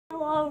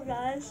Hello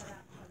guys.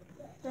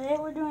 Today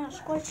we're doing a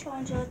squish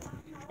challenge with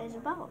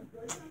Isabella.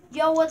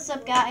 Yo, what's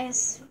up,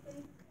 guys?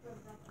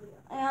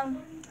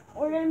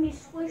 We're gonna be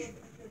squished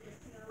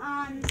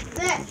on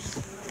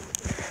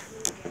this.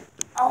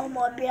 Oh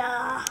my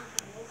god.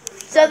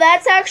 So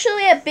that's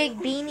actually a big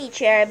beanie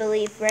chair, I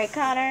believe, right,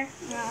 Connor?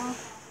 No.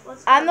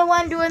 I'm the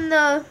one doing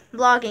the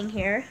vlogging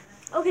here.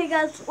 Okay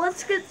guys,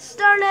 let's get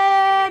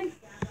started.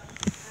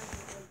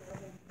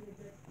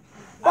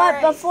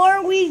 But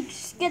before we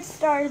get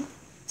started,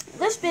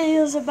 this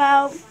video is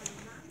about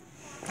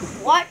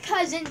what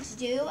cousins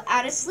do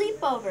at a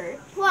sleepover,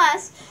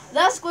 plus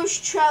the squish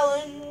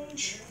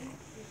challenge.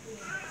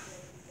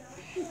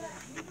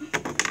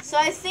 So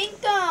I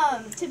think,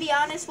 to be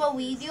honest, what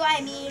we do,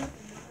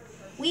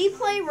 we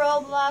play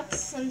Roblox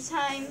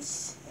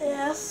sometimes.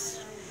 yes.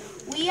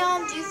 We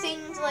do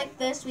things like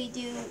this. We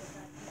do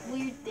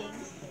weird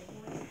things.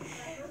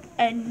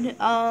 And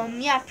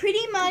yeah,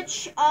 pretty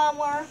much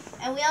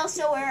we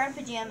also wear our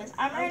pajamas.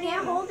 I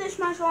can't hold this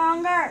much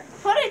longer.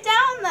 Put it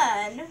down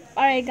then.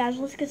 Alright guys,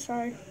 let's get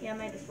started. Yeah,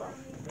 might as well.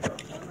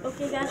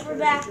 Okay guys, we're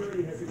back.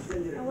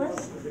 Now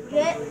let's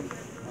get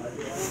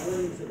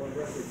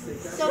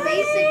So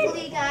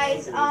basically,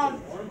 guys,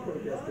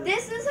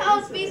 this is how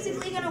it's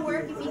basically gonna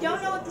work if you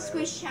don't know what the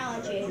squish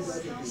challenge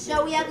is.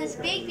 So we have this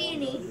big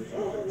beanie.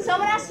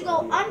 Someone has to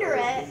go under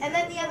it, and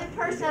then the other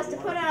person has to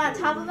put it on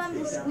top of them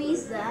to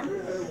squeeze them.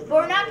 But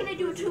we're not gonna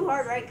do it too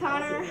hard, right,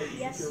 Connor?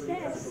 yes it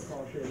is.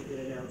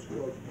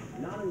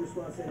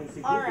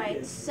 All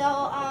right. So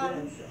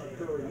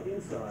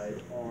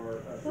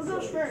Who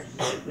goes first?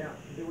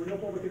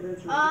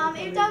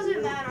 it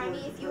doesn't matter. I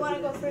mean, if you want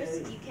to go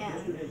first, you can.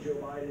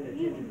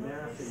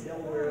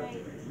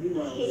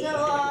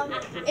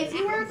 So, if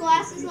you wear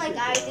glasses like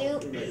I do,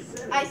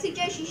 I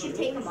suggest you should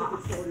take them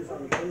off.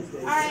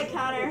 Alright,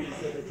 Connor.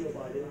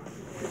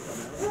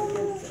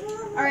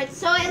 Alright,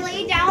 so I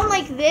lay down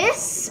like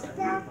this,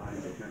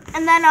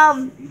 and then,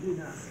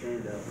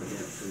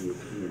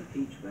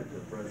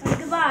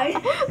 Goodbye.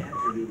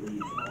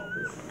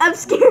 I'm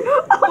scared.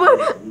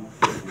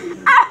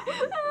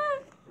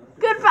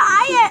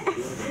 Goodbye.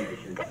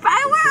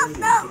 Goodbye, world.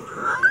 No.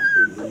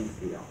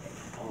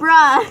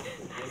 Bruh.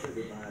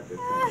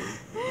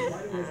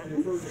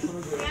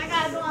 I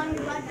gotta go on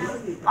your butt now.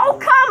 Oh,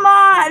 come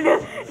on!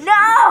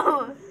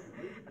 No!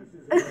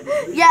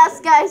 Yes,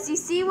 guys, you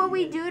see what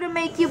we do to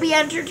make you be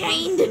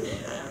entertained?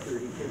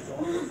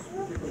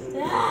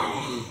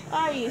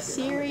 Are you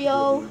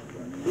cereal?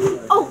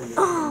 Oh.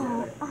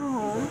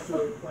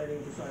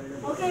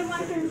 Okay, my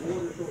turn.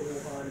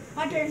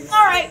 My turn.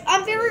 Alright,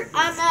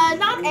 I'm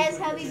not as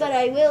heavy, but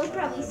I will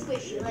probably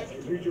squish you like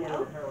a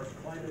tornado.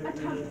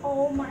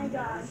 Oh my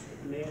god.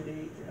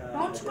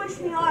 Don't squish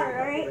me hard,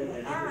 alright?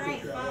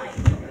 Alright,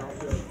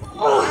 fine.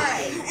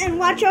 Alright. And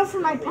watch out for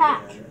my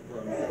pack.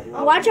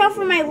 Watch out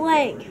for my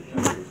leg.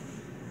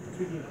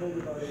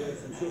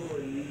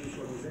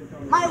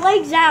 My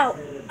leg's out.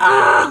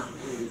 Ah!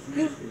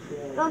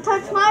 Don't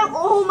touch my.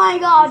 Oh my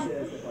god.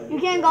 You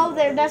can't go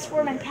there. That's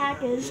where my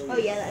pack is. Oh,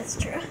 yeah, that's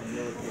true.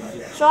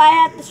 So I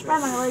have to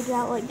spread my legs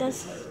out like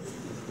this.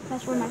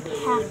 That's where my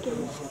pack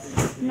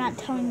is. I'm not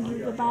telling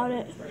you about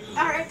it.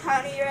 Alright,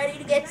 Connor, you ready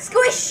to get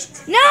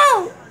squished?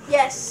 No!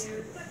 Yes.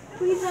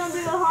 Please don't do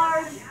it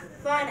hard.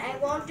 Fine, I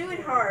won't do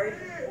it hard,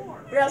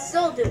 but I'll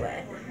still do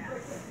it.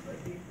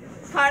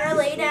 Connor,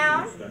 lay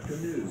down.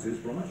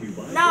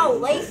 No,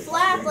 lay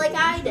flat like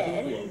I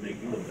did.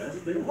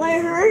 Will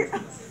it hurt?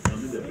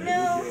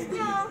 No.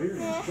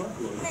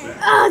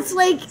 Oh, it's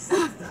like.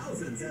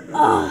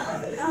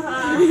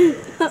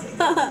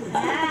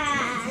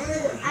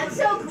 I'm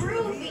so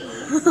groovy.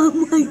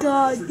 Oh my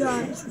god,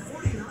 guys.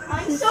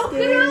 I'm so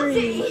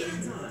groovy.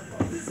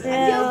 I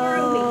feel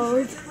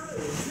groovy.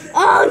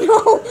 Oh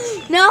no!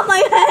 Not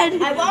my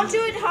head! I won't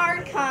do it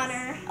hard,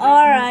 Connor.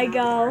 Alright,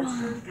 go.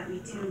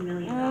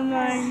 Oh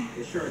my.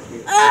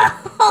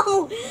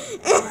 Oh!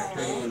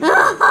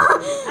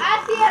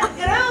 I feel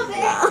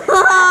groovy.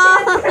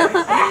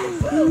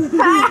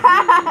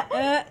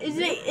 Is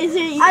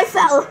it? I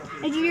fell.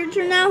 Is it your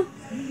turn now?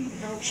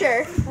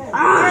 Sure.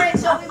 Alright,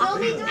 so we will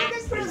be doing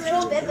this for a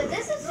little bit, but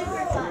this is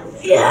super fun.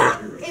 Yeah.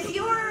 If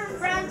your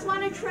friends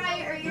want to try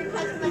it, or your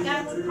cousin, like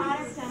I'm with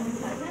Connor's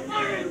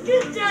cousin.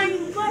 Just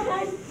dying. Go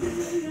ahead.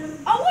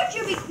 Oh, would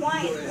you be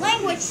quiet?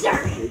 Language,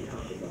 sir.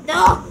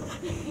 No.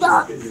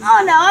 No.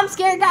 Oh no, I'm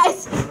scared,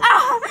 guys.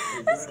 Ah,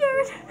 I'm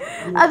scared.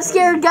 I'm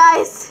scared,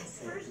 guys.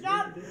 First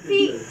up,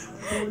 feet.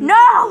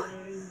 No.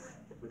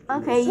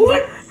 Okay.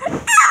 What?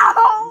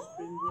 Ow.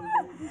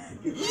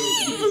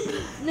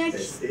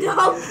 Next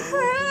up.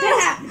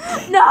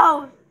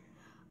 No.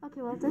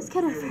 Okay, well, this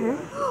kind of hurt.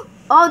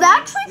 Oh, that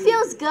actually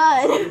feels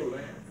good.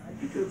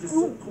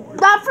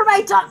 Not for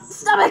my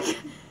stomach.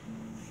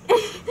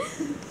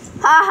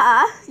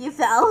 Haha, you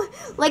fell.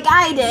 Like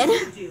I did.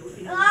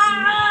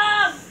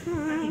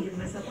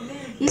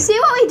 You see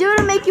what we do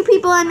to make you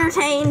people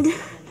entertained?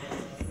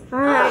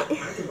 Alright.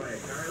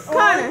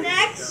 Connor.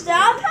 Next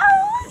up,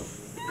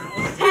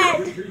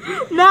 head.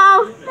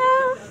 No.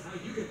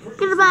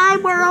 Get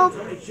Goodbye, world.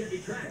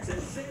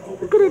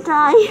 I'm gonna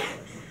die.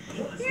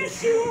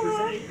 Yes, you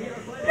are.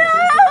 No!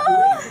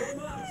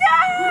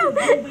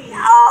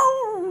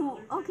 Oh!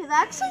 Okay,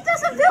 that actually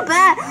doesn't feel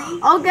bad.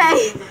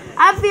 Okay,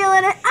 I'm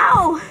feeling it.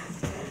 Ow!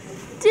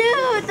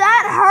 Dude,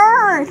 that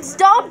hurts.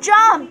 Don't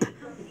jump.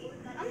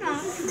 I'm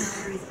not.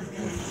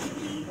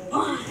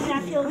 Oh, does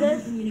that feel good?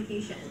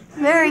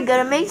 Very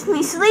good. It makes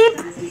me sleep.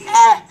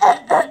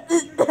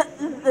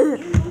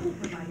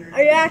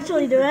 Are you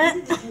actually doing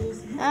it?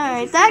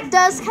 Alright, that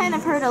does kind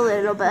of hurt a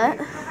little bit.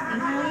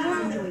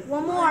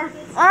 One more.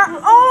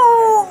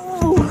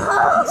 Oh!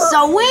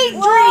 Sweet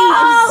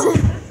dreams!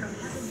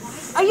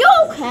 Are you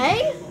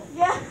okay?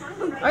 Yeah.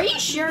 Are you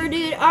sure,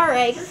 dude?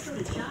 Alright.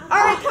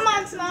 Alright, come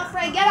on, small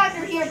fry. Get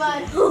under here,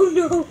 bud. Oh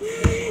no.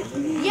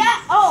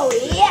 Yeah. Oh,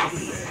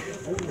 yes.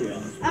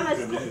 I'm a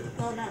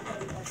well, not.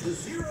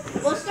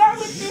 We'll start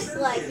with this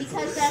leg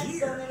because that's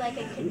the only leg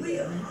I can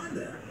do.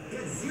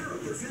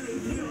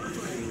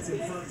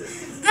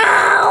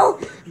 Ow!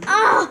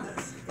 Ow!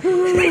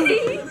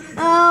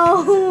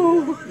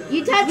 Oh!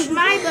 You touched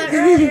my butt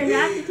earlier,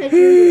 not to touch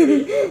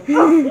your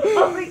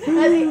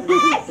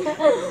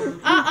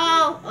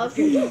Uh-oh.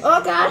 Okay.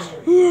 Oh, gosh.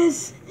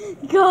 Yes.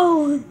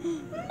 Go. No.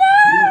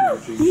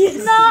 Yes.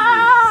 No.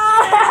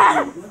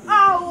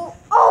 Oh.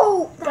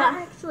 Oh.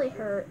 That actually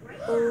hurt.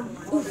 Oh.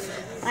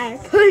 I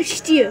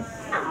pushed you.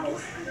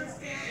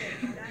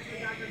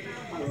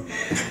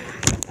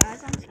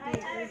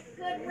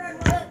 Good run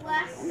while it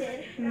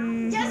lasted.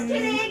 Just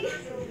kidding.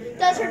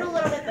 Does hurt a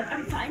little bit, but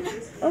I'm fine.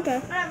 Okay.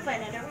 But I'm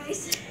fine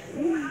anyways.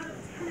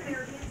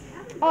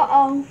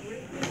 Uh-oh.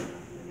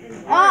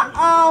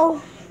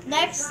 Uh-oh.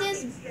 Next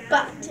is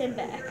butt and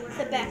back.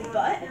 The back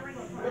butt.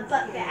 The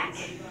butt back.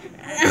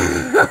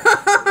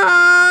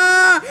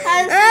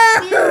 How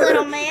does this feel,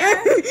 little man?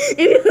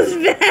 It feels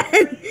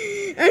bad.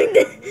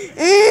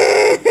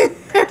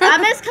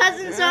 I'm his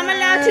cousin, so I'm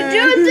allowed to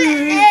do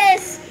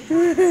this.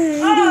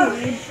 Oh.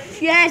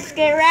 Yes,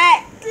 get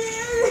right.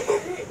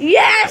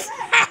 Yes.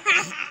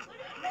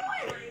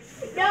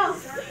 No.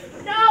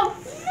 No.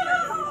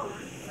 No.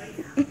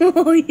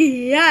 Oh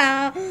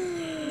yeah.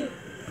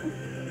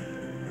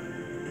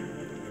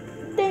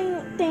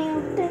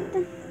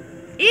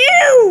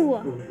 Ew.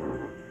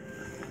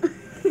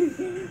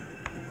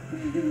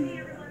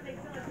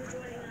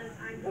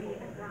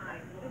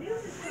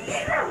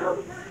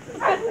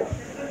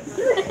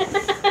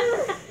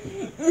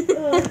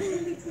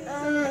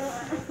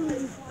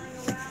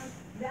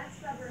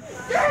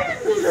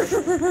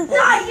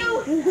 Not you.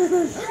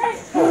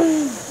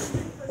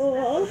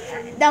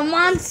 The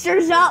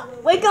monster's up.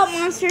 Wake up,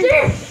 monster.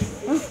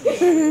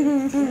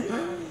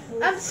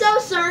 I'm so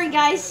sorry,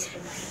 guys.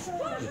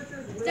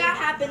 That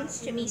happens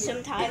to me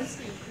sometimes.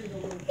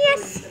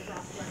 Yes.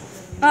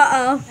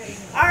 Uh-oh.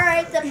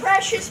 Alright, the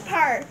precious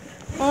part.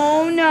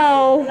 Oh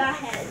no. The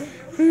head.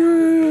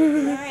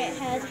 Alright,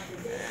 head.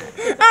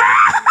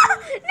 Ah,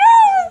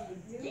 no.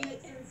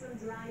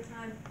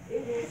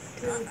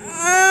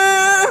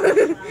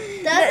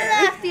 Doesn't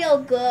that feel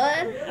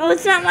good? Oh,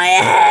 it's not my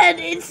head.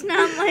 It's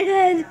not my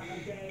head.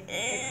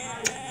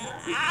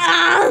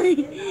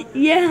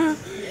 Yeah.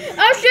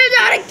 I'll do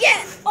that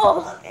again.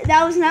 Oh,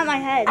 that was not my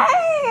head.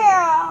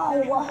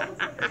 Ow.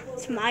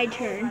 It's my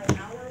turn.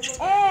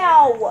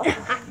 Ow.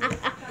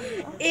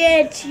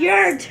 It's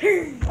your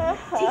turn.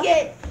 To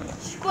get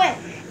squish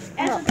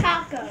as a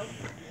taco.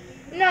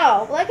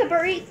 No, like a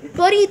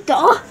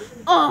burrito.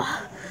 Oh.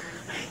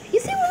 You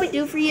see what we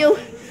do for you?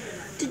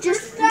 To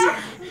just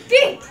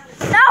Feet.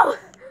 No.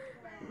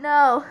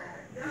 No.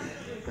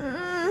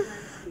 No.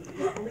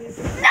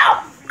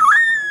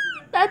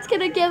 That's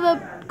gonna give a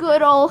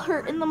good old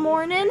hurt in the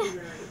morning.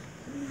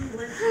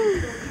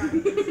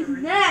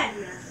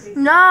 Next.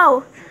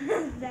 No.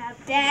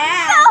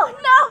 Down.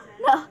 No.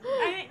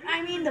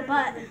 I mean the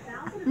butt.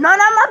 No, not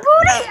my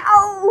booty.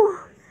 Oh.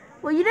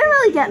 Well, you didn't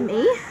really get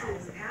me.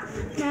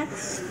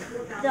 That's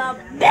the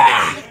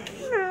Back.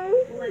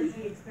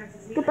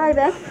 Goodbye,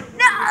 Beth.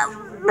 No.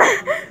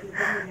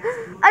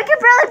 I can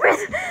barely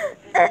breathe.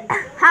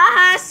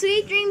 Haha,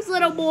 sweet dreams,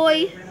 little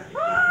boy.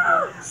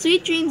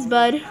 Sweet dreams,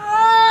 bud.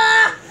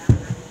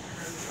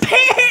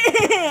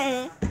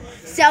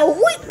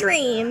 Sweet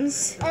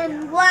dreams.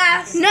 And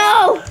last.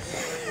 No.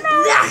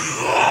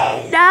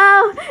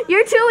 No,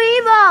 you're too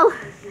evil.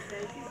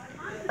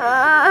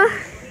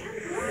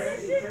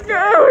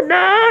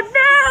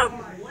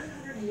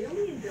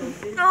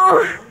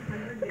 No.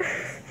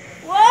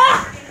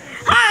 Whoa.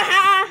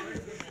 Ha.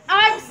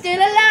 I'm still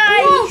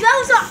alive. Whoa, that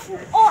was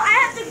Oh, I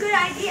have a good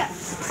idea.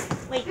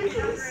 Wait, you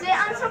can sit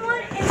on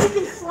someone and you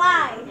can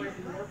slide.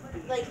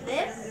 Like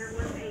this.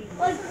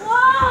 Like,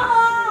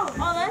 whoa.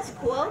 Oh, that's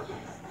cool.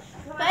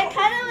 But I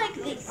kind of like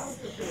this.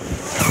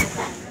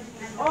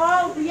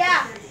 Oh,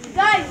 yeah.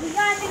 Guys, we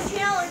got a new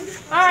challenge.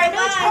 All right,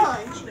 new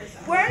challenge.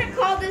 We're going to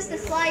call this the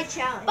slide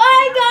challenge.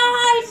 Bye,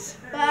 guys.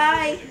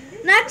 Bye.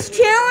 Next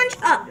challenge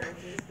up.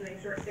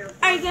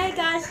 Alright,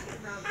 guys.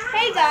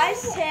 Hey,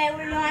 guys. Today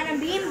we're doing a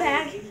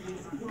beanbag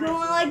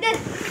going like this.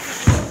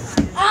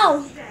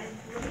 Oh.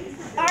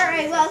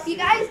 Alright, well, if you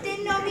guys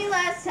didn't know me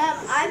last time,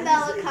 I'm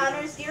Bella,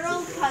 Connor's dear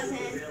old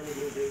cousin.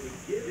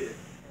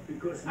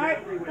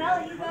 Alright,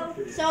 Bella, you go.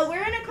 So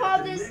we're going to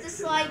call this the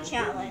slide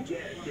challenge.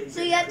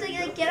 So you have to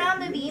like, get on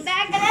the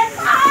beanbag and then...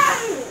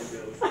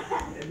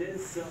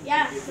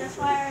 Yeah, that's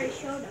why I already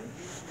showed him.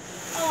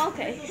 Oh,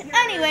 okay.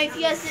 Anyway, if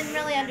you guys didn't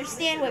really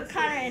understand what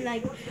Connor in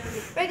like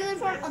regular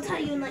form, I'll tell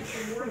you in like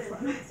short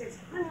form.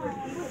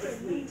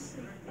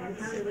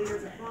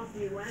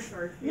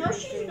 No,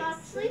 she's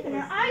not sleeping.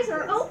 Her eyes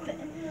are open.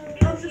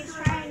 Oh, she's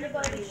trying to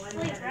go to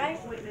sleep, right?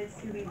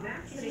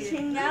 She's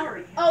hanging out.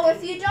 Oh,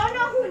 if you don't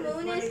know who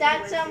Moon is,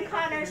 that's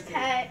Connor's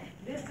pet.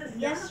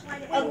 Yes.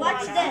 Oh,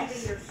 watch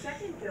this.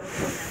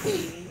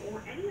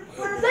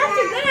 That's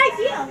a good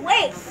idea.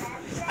 Wait.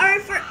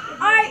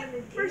 Alright,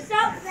 first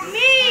up,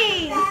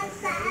 me.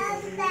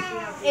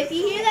 If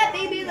you hear that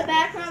baby in the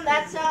background,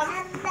 that's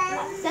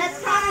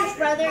Connor's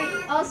brother,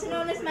 also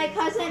known as my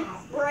cousin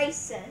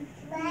Bryson.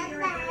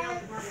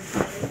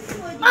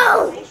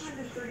 Oh!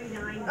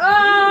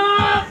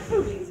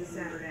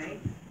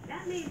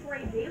 That made for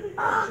a daily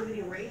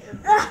positivity rate of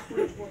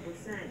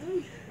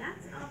 6.4%.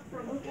 That's up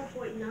from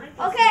 4.9%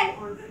 Okay.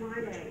 on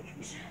Friday.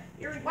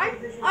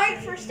 Alright,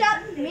 first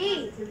up,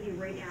 me. Just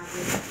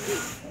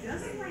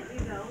slightly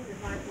though to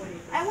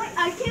 5.8%.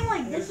 I came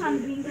like this on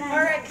the beanbag.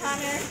 Alright,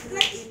 Connor.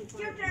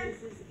 Your turn.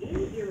 This is in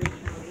Erie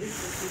County,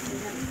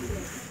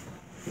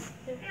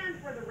 and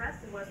for the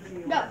rest of Western New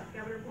York, Go.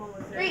 Governor Cuomo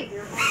said 3, 2,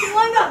 there 1,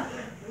 are go.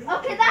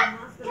 Okay,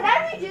 can I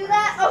redo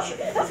that? Oh, shit.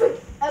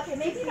 Okay,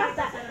 maybe not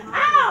that.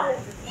 Ow!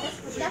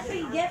 That's what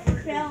you get for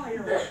failing.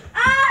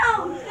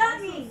 Ow! You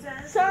got me.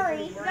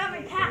 Sorry. You got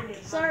my pack.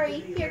 Sorry.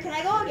 Here, can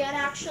I go again,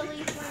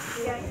 actually?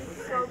 Yeah,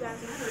 go again.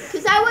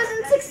 Because I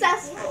wasn't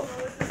successful.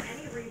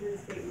 any reason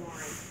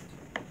statewide.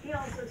 He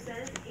also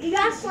says You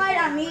gotta slide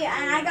on me,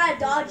 and I gotta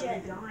dodge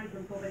it. died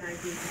from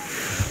COVID-19.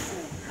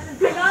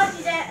 I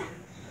dodged it.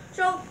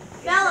 So,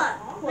 Bella,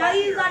 now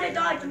you gotta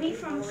dodge me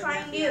from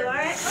sliding you,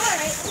 alright?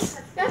 Alright.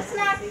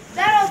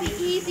 That'll be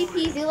easy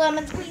peasy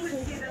lemon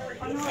squeezy.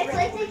 It's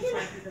like taking...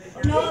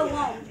 No, it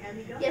won't.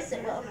 Yes,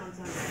 it will.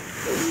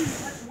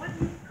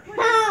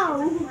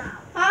 How?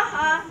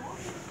 Haha.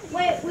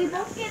 Wait, we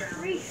both get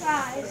 3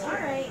 tries.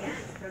 Alright.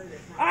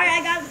 Alright,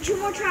 I got 2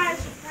 more tries.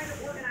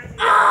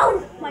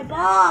 Ow! My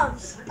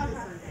balls.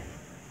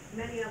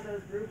 Many of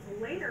those groups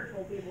later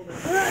told people to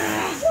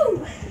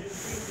Woo.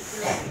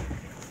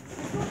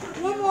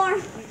 One more.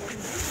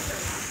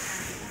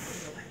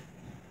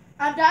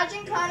 I'm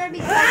dodging Connor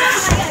because I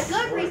got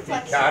good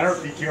reflexes. Connor,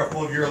 be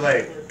careful of your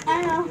leg.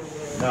 I know.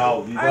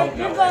 No, you Alright, don't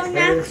you know. go That's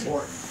very next.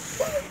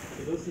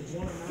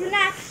 important. You're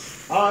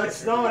next. Oh, it's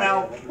snowing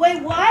out.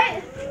 Wait,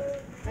 what?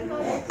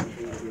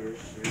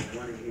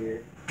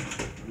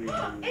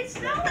 It's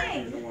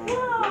snowing.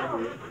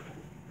 Whoa.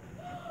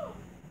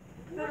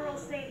 Federal,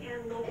 state,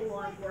 and local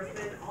law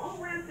enforcement all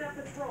ramped up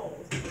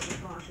patrols as a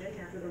precaution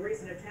after the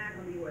recent attack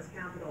on the U.S.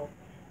 Capitol.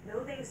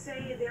 Though they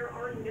say there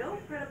are no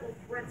credible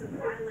threats of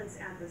violence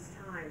at this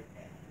time.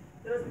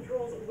 Those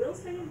patrols will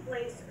stay in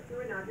place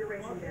through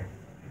Inauguration Day.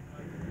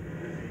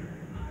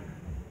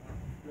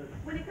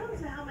 When it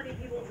comes to how many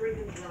people drink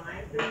and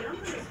drive, the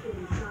numbers can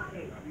be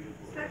shocking.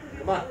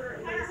 Come on.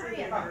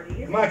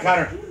 Come on,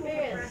 Connor.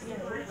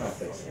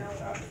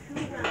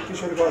 You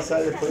should have go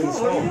outside and play in the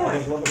snow. It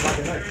was 11 o'clock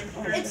at night.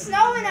 It's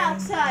snowing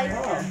outside.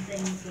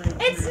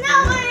 It's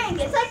snowing.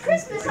 It's like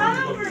Christmas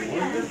all over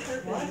again.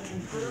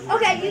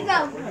 Okay, you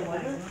go.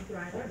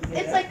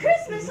 It's like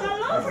Christmas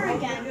all over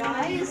again,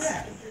 guys.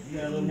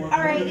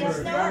 Alright, it's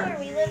snowing where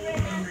we live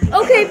right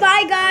now. Okay,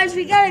 bye guys.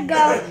 We gotta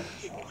go.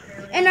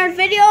 And our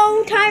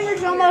video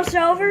timer's almost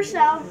over,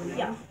 so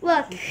yeah.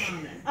 Look.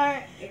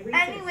 Alright.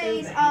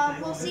 Anyways,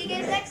 we'll see you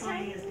guys next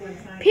time.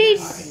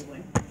 Peace.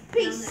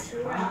 Peace.